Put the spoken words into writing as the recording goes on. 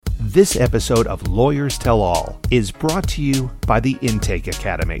This episode of Lawyers Tell All is brought to you by the Intake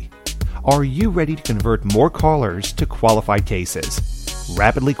Academy. Are you ready to convert more callers to qualified cases,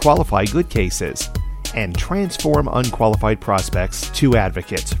 rapidly qualify good cases, and transform unqualified prospects to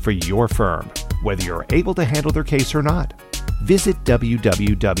advocates for your firm, whether you're able to handle their case or not? Visit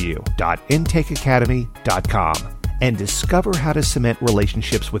www.intakeacademy.com and discover how to cement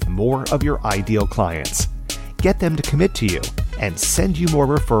relationships with more of your ideal clients. Get them to commit to you and send you more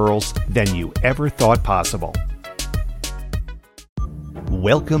referrals than you ever thought possible.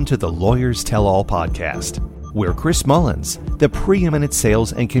 Welcome to the Lawyers Tell All podcast, where Chris Mullins, the preeminent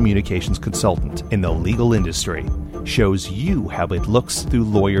sales and communications consultant in the legal industry, shows you how it looks through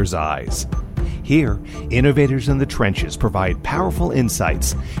lawyers' eyes. Here, innovators in the trenches provide powerful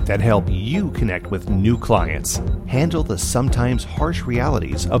insights that help you connect with new clients, handle the sometimes harsh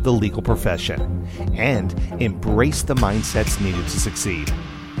realities of the legal profession, and embrace the mindsets needed to succeed.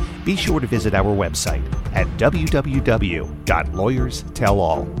 Be sure to visit our website at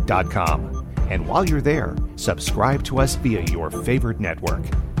www.lawyerstellall.com. And while you're there, subscribe to us via your favorite network.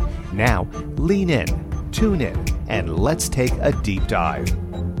 Now, lean in, tune in, and let's take a deep dive.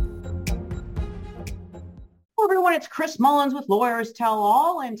 Hello, everyone. It's Chris Mullins with Lawyers Tell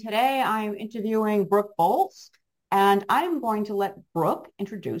All, and today I'm interviewing Brooke Boltz, and I'm going to let Brooke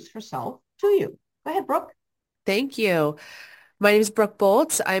introduce herself to you. Go ahead, Brooke. Thank you. My name is Brooke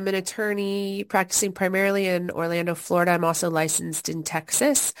Boltz. I'm an attorney practicing primarily in Orlando, Florida. I'm also licensed in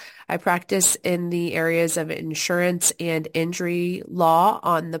Texas. I practice in the areas of insurance and injury law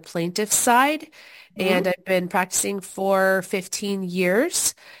on the plaintiff side, and I've been practicing for 15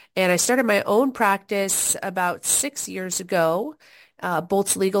 years. And I started my own practice about 6 years ago.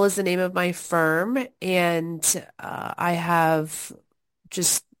 Boltz Legal is the name of my firm, and I have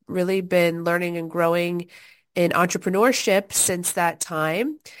just really been learning and growing in entrepreneurship since that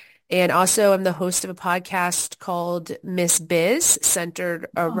time. And also I'm the host of a podcast called Miss Biz, centered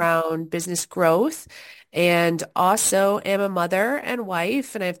around business growth. And also am a mother and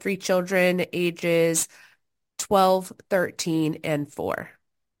wife, and I have 3 children, ages 12, 13, and 4.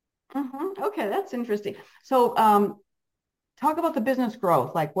 Okay, that's interesting. So talk about the business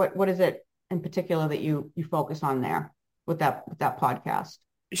growth. Like what is it in particular that you focus on there with that podcast?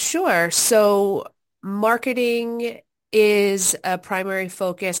 Sure. So marketing is a primary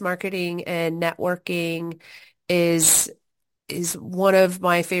focus. Marketing and networking is one of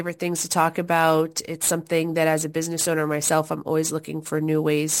my favorite things to talk about. It's something that as a business owner myself, I'm always looking for new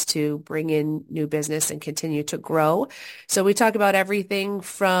ways to bring in new business and continue to grow. So we talk about everything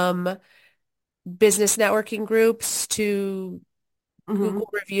from business networking groups to Google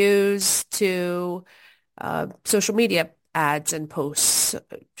reviews to social media ads and posts,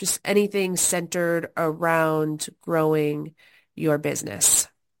 just anything centered around growing your business.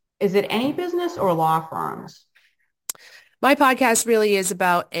 Is it any business or law firms? My podcast really is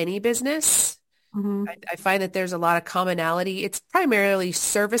about any business. I find that there's a lot of commonality. It's primarily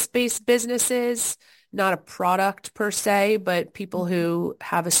service-based businesses, not a product per se, but people who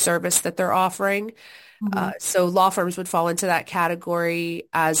have a service that they're offering. So law firms would fall into that category,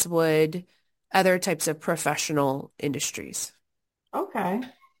 as would other types of professional industries. Okay.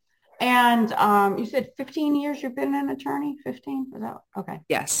 And you said 15 years you've been an attorney? 15? Is that okay?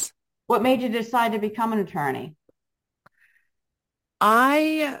 Yes. What made you decide to become an attorney?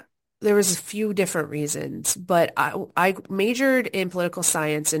 There was a few different reasons, but I majored in political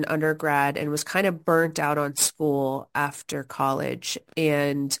science in undergrad and was kind of burnt out on school after college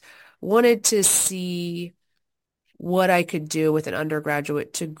and wanted to see what I could do with an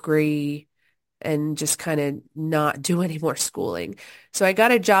undergraduate degree and just kind of not do any more schooling. So I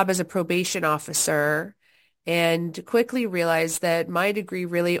got a job as a probation officer and quickly realized that my degree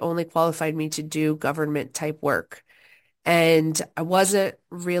really only qualified me to do government type work. And I wasn't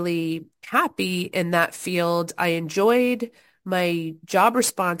really happy in that field. I enjoyed my job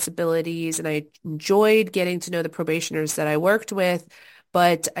responsibilities and I enjoyed getting to know the probationers that I worked with,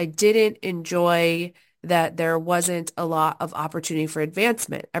 but I didn't enjoy that there wasn't a lot of opportunity for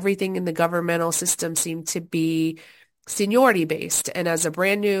advancement. Everything in the governmental system seemed to be seniority based. And as a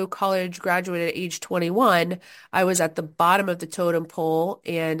brand new college graduate at age 21, I was at the bottom of the totem pole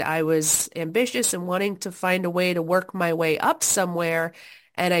and I was ambitious and wanting to find a way to work my way up somewhere.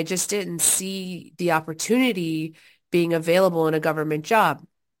 And I just didn't see the opportunity being available in a government job.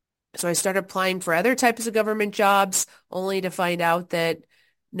 So I started applying for other types of government jobs only to find out that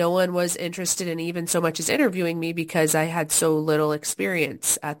no one was interested in even so much as interviewing me because I had so little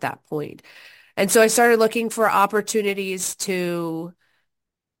experience at that point. And so I started looking for opportunities to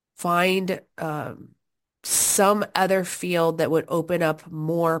find some other field that would open up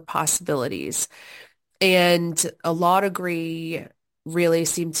more possibilities. And a law degree really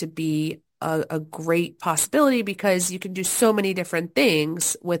seemed to be a great possibility because you can do so many different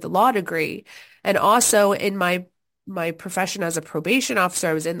things with a law degree. And also in my profession as a probation officer,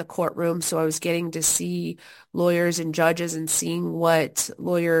 I was in the courtroom, so I was getting to see lawyers and judges and seeing what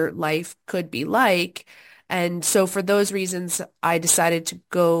lawyer life could be like. And so for those reasons, I decided to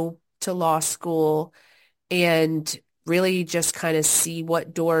go to law school and really just kind of see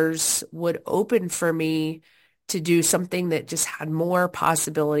what doors would open for me to do something that just had more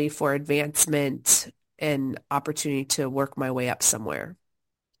possibility for advancement and opportunity to work my way up somewhere.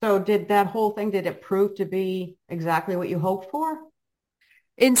 So did that whole thing, did it prove to be exactly what you hoped for?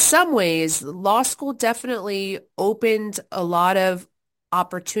 In some ways, law school definitely opened a lot of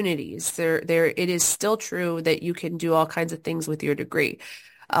opportunities. It is still true that you can do all kinds of things with your degree.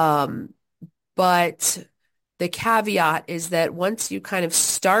 But the caveat is that once you kind of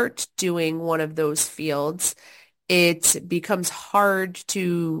start doing one of those fields, it becomes hard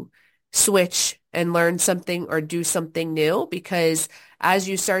to switch and learn something or do something new because as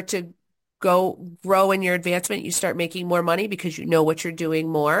you start to grow in your advancement, you start making more money because you know what you're doing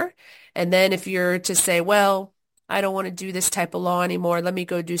more. And then if you're to say, well, I don't want to do this type of law anymore, let me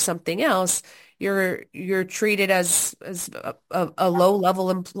go do something else, you're treated as a low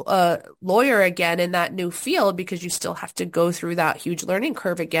level lawyer again in that new field because you still have to go through that huge learning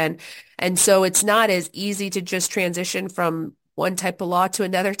curve again. And so it's not as easy to just transition from one type of law to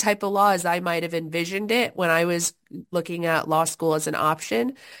another type of law as I might have envisioned it when I was looking at law school as an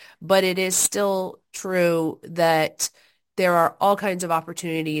option. But it is still true that there are all kinds of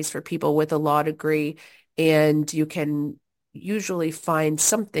opportunities for people with a law degree, and you can usually find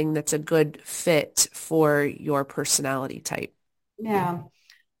something that's a good fit for your personality type. Yeah.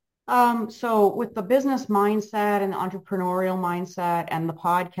 So with the business mindset and the entrepreneurial mindset and the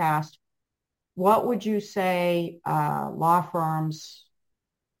podcast, what would you say law firms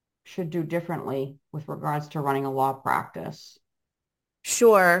should do differently with regards to running a law practice?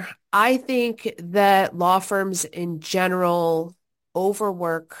 Sure. I think that law firms in general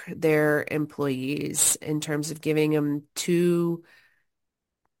overwork their employees in terms of giving them too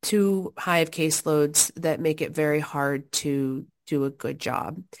high of caseloads that make it very hard to do a good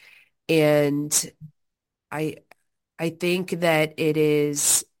job. And I I think that it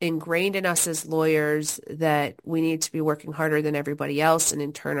is ingrained in us as lawyers that we need to be working harder than everybody else, and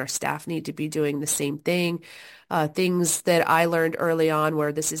in turn, our staff need to be doing the same thing. Things that I learned early on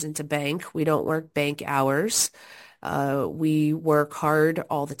where this isn't a bank. We don't work bank hours. We work hard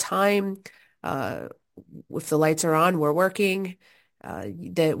all the time. If the lights are on, we're working.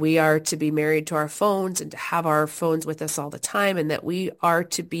 That we are to be married to our phones and to have our phones with us all the time, and that we are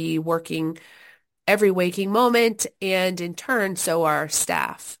to be working every waking moment, and in turn, so are our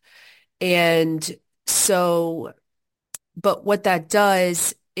staff. And so, but what that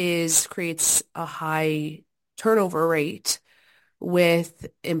does is creates a high turnover rate with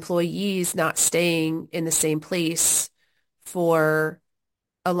employees not staying in the same place for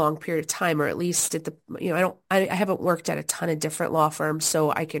a long period of time, or at least at the, I haven't worked at a ton of different law firms,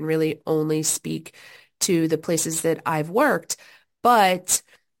 so I can really only speak to the places that I've worked. But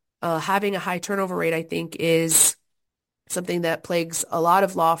having a high turnover rate, I think, is something that plagues a lot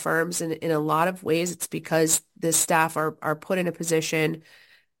of law firms. And in a lot of ways, it's because the staff are put in a position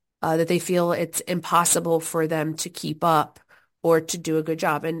that they feel it's impossible for them to keep up or to do a good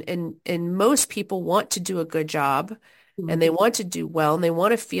job. And most people want to do a good job, and they want to do well, and they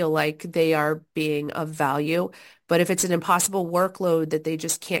want to feel like they are being of value. But if it's an impossible workload that they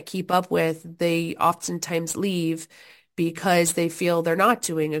just can't keep up with, they oftentimes leave because they feel they're not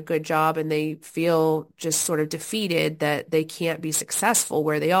doing a good job, and they feel just sort of defeated that they can't be successful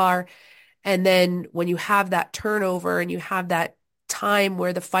where they are. And then when you have that turnover and you have that time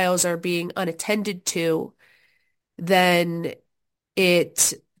where the files are being unattended to, then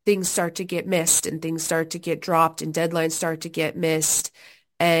things start to get missed, and things start to get dropped, and deadlines start to get missed.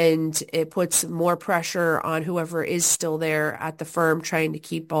 And it puts more pressure on whoever is still there at the firm trying to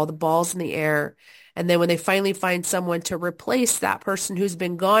keep all the balls in the air. And then when they finally find someone to replace that person who's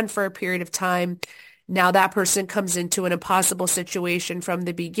been gone for a period of time, now that person comes into an impossible situation from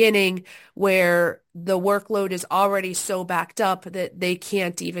the beginning where the workload is already so backed up that they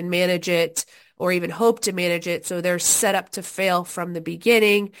can't even manage it or even hope to manage it. So they're set up to fail from the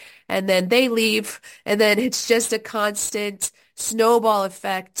beginning, and then they leave. And then it's just a constant snowball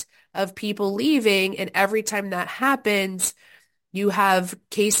effect of people leaving. And every time that happens, You have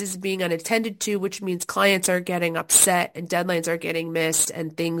cases being unattended to, which means clients are getting upset and deadlines are getting missed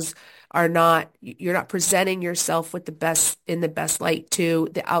and things are not, you're not presenting yourself with the best light to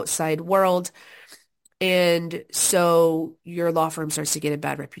the outside world. And so your law firm starts to get a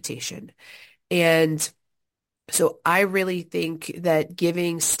bad reputation. And so I really think that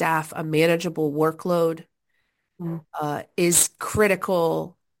giving staff a manageable workload is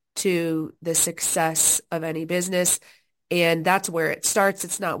critical to the success of any business. And that's where it starts.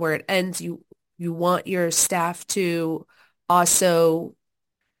 It's not where it ends. You want your staff to also,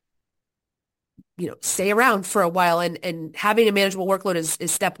 stay around for a while, and having a manageable workload is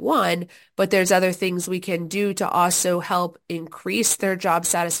step one, but there's other things we can do to also help increase their job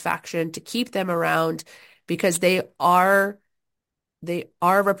satisfaction to keep them around because they are a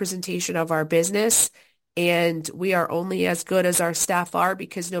representation of our business. And we are only as good as our staff are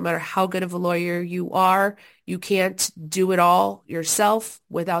because no matter how good of a lawyer you are, you can't do it all yourself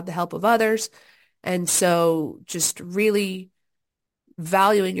without the help of others. And so just really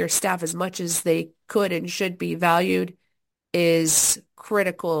valuing your staff as much as they could and should be valued is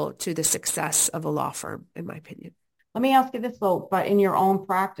critical to the success of a law firm, in my opinion. Let me ask you this though, but in your own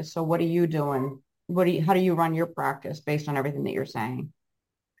practice, so what are you doing? How do you run your practice based on everything that you're saying?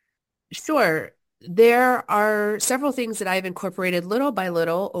 Sure. There are several things that I've incorporated little by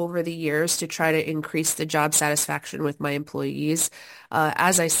little over the years to try to increase the job satisfaction with my employees.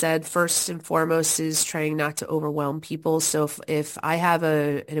 As I said, first and foremost is trying not to overwhelm people. So if I have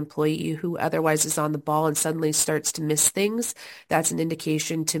an employee who otherwise is on the ball and suddenly starts to miss things, that's an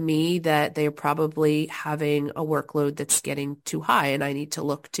indication to me that they're probably having a workload that's getting too high, and I need to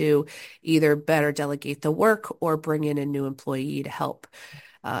look to either better delegate the work or bring in a new employee to help.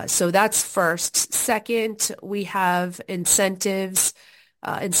 So that's first. Second, we have incentives,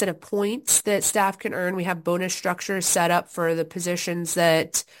 incentive points that staff can earn. We have bonus structures set up for the positions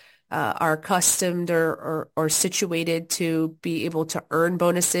that are accustomed or situated to be able to earn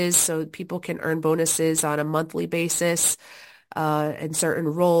bonuses. So people can earn bonuses on a monthly basis in certain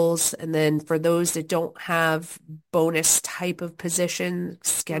roles. And then for those that don't have bonus type of position,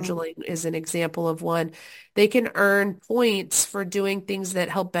 scheduling is an example of one. They can earn points for doing things that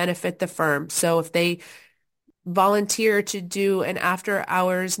help benefit the firm. So if they volunteer to do an after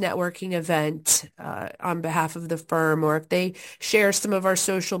hours networking event on behalf of the firm, or if they share some of our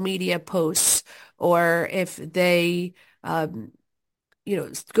social media posts, or if they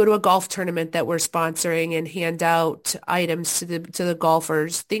go to a golf tournament that we're sponsoring and hand out items to the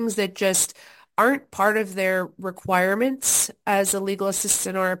golfers, things that just aren't part of their requirements as a legal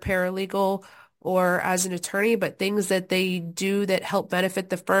assistant or a paralegal or as an attorney, but things that they do that help benefit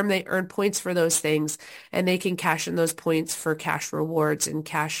the firm. They earn points for those things, and they can cash in those points for cash rewards and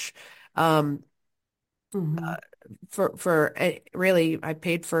cash for really, I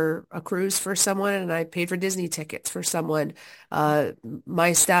paid for a cruise for someone and I paid for Disney tickets for someone.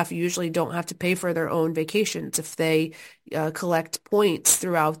 My staff usually don't have to pay for their own vacations if they collect points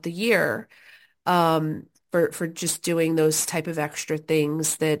throughout the year for just doing those type of extra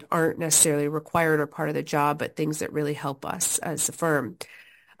things that aren't necessarily required or part of the job, but things that really help us as a firm.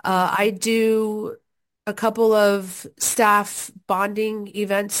 I do a couple of staff bonding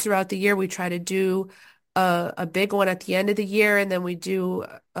events throughout the year. We try to do a big one at the end of the year, and then we do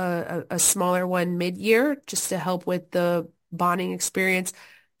a smaller one mid-year just to help with the bonding experience.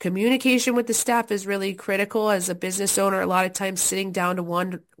 Communication with the staff is really critical. As a business owner, a lot of times sitting down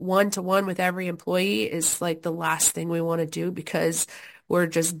to one-to-one with every employee is like the last thing we want to do because we're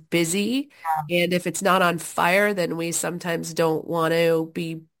just busy. And if it's not on fire, then we sometimes don't want to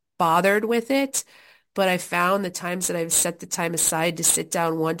be bothered with it. But I found the times that I've set the time aside to sit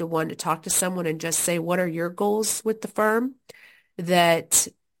down one-to-one to talk to someone and just say, what are your goals with the firm? That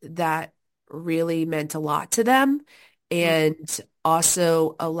really meant a lot to them and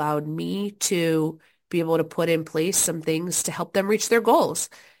also allowed me to be able to put in place some things to help them reach their goals,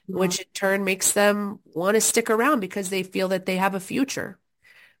 which in turn makes them want to stick around because they feel that they have a future.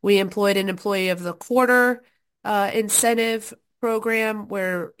 We employed an employee of the quarter incentive program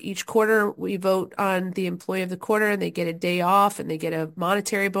where each quarter we vote on the employee of the quarter and they get a day off and they get a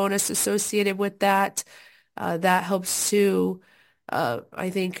monetary bonus associated with that. That helps to, I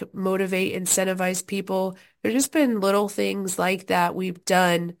think, motivate, incentivize people. There's just been little things like that we've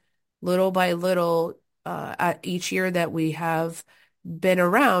done little by little at each year that we have been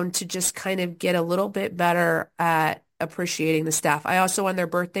around to just kind of get a little bit better at appreciating the staff. I also, on their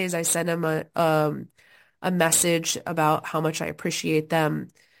birthdays, I send them a message about how much I appreciate them,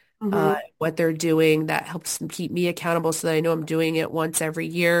 what they're doing. That helps them keep me accountable so that I know I'm doing it once every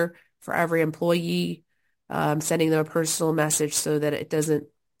year for every employee. sending them a personal message so that it doesn't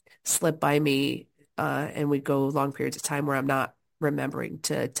slip by me, and we go long periods of time where I'm not remembering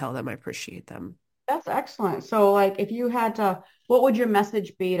to tell them I appreciate them. That's excellent. So like if you had to, what would your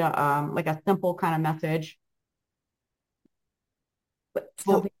message be to like a simple kind of message, but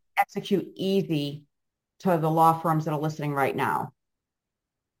something to execute easy to the law firms that are listening right now?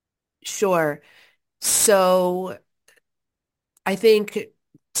 Sure. So I think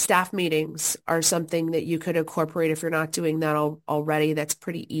staff meetings are something that you could incorporate if you're not doing that already. That's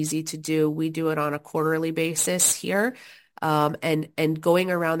pretty easy to do. We do it on a quarterly basis here. And going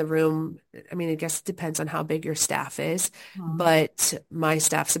around the room, I mean, I guess it depends on how big your staff is, but my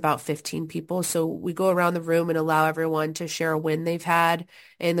staff's about 15 people. So we go around the room and allow everyone to share a win they've had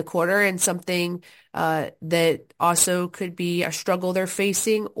in the quarter and something that also could be a struggle they're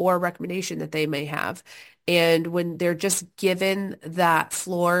facing or a recommendation that they may have. And when they're just given that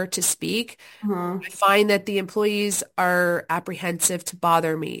floor to speak, I find that the employees are apprehensive to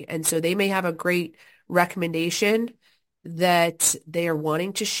bother me. And so they may have a great recommendation that they are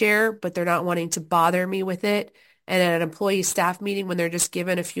wanting to share, but they're not wanting to bother me with it. And at an employee staff meeting, when they're just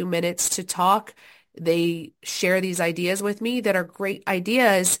given a few minutes to talk, they share these ideas with me that are great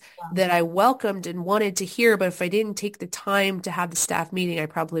ideas that I welcomed and wanted to hear. But if I didn't take the time to have the staff meeting, I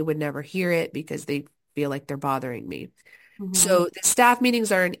probably would never hear it because they feel like they're bothering me. So the staff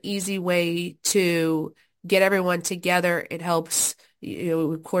meetings are an easy way to get everyone together. It helps,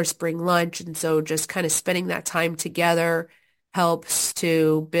 of course, bring lunch. And so just kind of spending that time together helps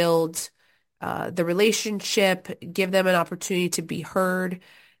to build the relationship, give them an opportunity to be heard.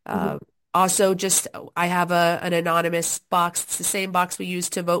 Also, I have an anonymous box. It's the same box we use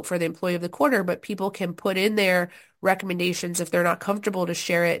to vote for the employee of the quarter, but people can put in their recommendations if they're not comfortable to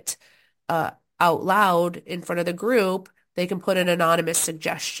share it out loud in front of the group. They can put an anonymous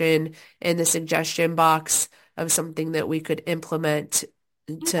suggestion in the suggestion box of something that we could implement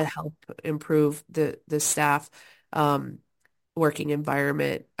to help improve the staff working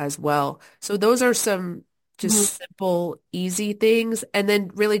environment as well. So those are some just simple, easy things. And then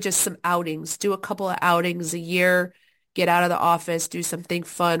really just some outings. Do a couple of outings a year, get out of the office, do something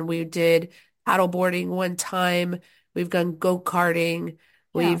fun. We did paddleboarding one time. We've done go-karting.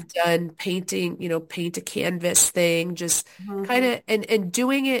 We've done painting, paint a canvas thing, just kind of, and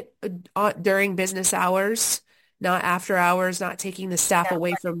doing it during business hours, not after hours, not taking the staff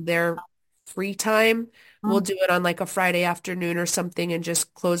away from their free time. We'll do it on like a Friday afternoon or something and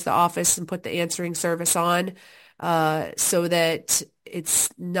just close the office and put the answering service on so that it's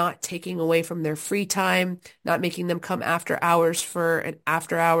not taking away from their free time, not making them come after hours for an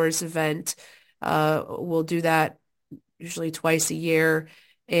after hours event. We'll do that usually twice a year.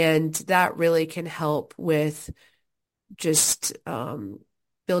 And that really can help with just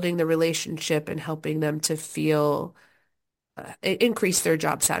building the relationship and helping them to feel increase their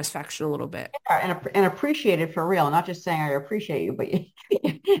job satisfaction a little bit. And appreciate it for real, not just saying I appreciate you, but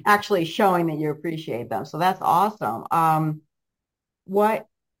actually showing that you appreciate them. So that's awesome.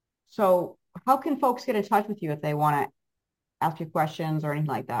 So how can folks get in touch with you if they want to ask you questions or anything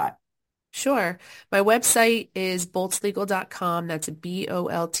like that? Sure. My website is boltzlegal.com. That's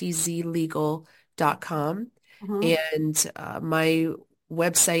BOLTZ legal.com. And my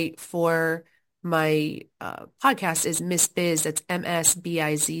website for my podcast is Miss Biz. That's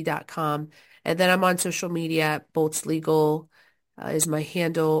MSBIZ.com. And then I'm on social media. Boltz Legal is my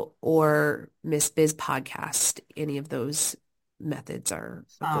handle, or Miss Biz Podcast. Any of those methods are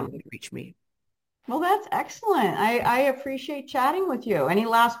a good way to reach me. Well, that's excellent. I appreciate chatting with you. Any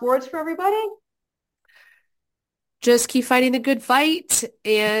last words for everybody? Just keep fighting the good fight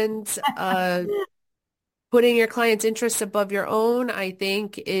and putting your client's interests above your own, I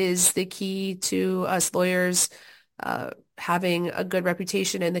think, is the key to us lawyers having a good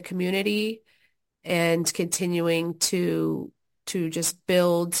reputation in the community and continuing to just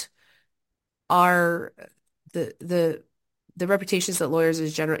build the reputations that lawyers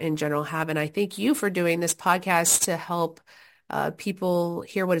in general have. And I thank you for doing this podcast to help people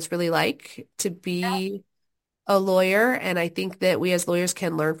hear what it's really like to be a lawyer. And I think that we as lawyers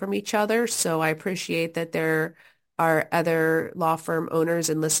can learn from each other. So I appreciate that there are other law firm owners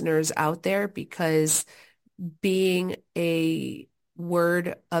and listeners out there, because being a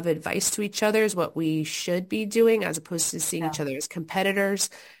word of advice to each other is what we should be doing, as opposed to seeing each other as competitors.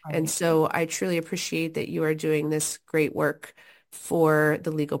 Right. And so I truly appreciate that you are doing this great work for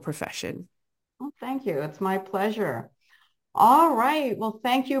the legal profession. Well, thank you. It's my pleasure. All right. Well,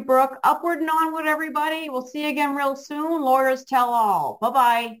 thank you, Brooke. Upward and onward, everybody. We'll see you again real soon. Lawyers Tell All.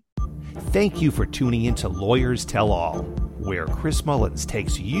 Bye-bye. Thank you for tuning in to Lawyers Tell All. where Chris Mullins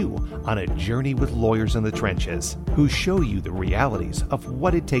takes you on a journey with lawyers in the trenches who show you the realities of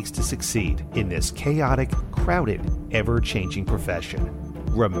what it takes to succeed in this chaotic, crowded, ever-changing profession.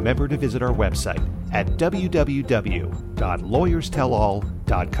 Remember to visit our website at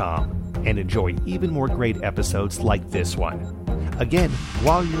www.lawyerstellall.com and enjoy even more great episodes like this one. Again,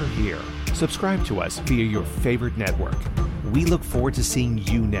 while you're here, subscribe to us via your favorite network. We look forward to seeing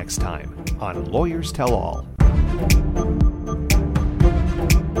you next time on Lawyers Tell All.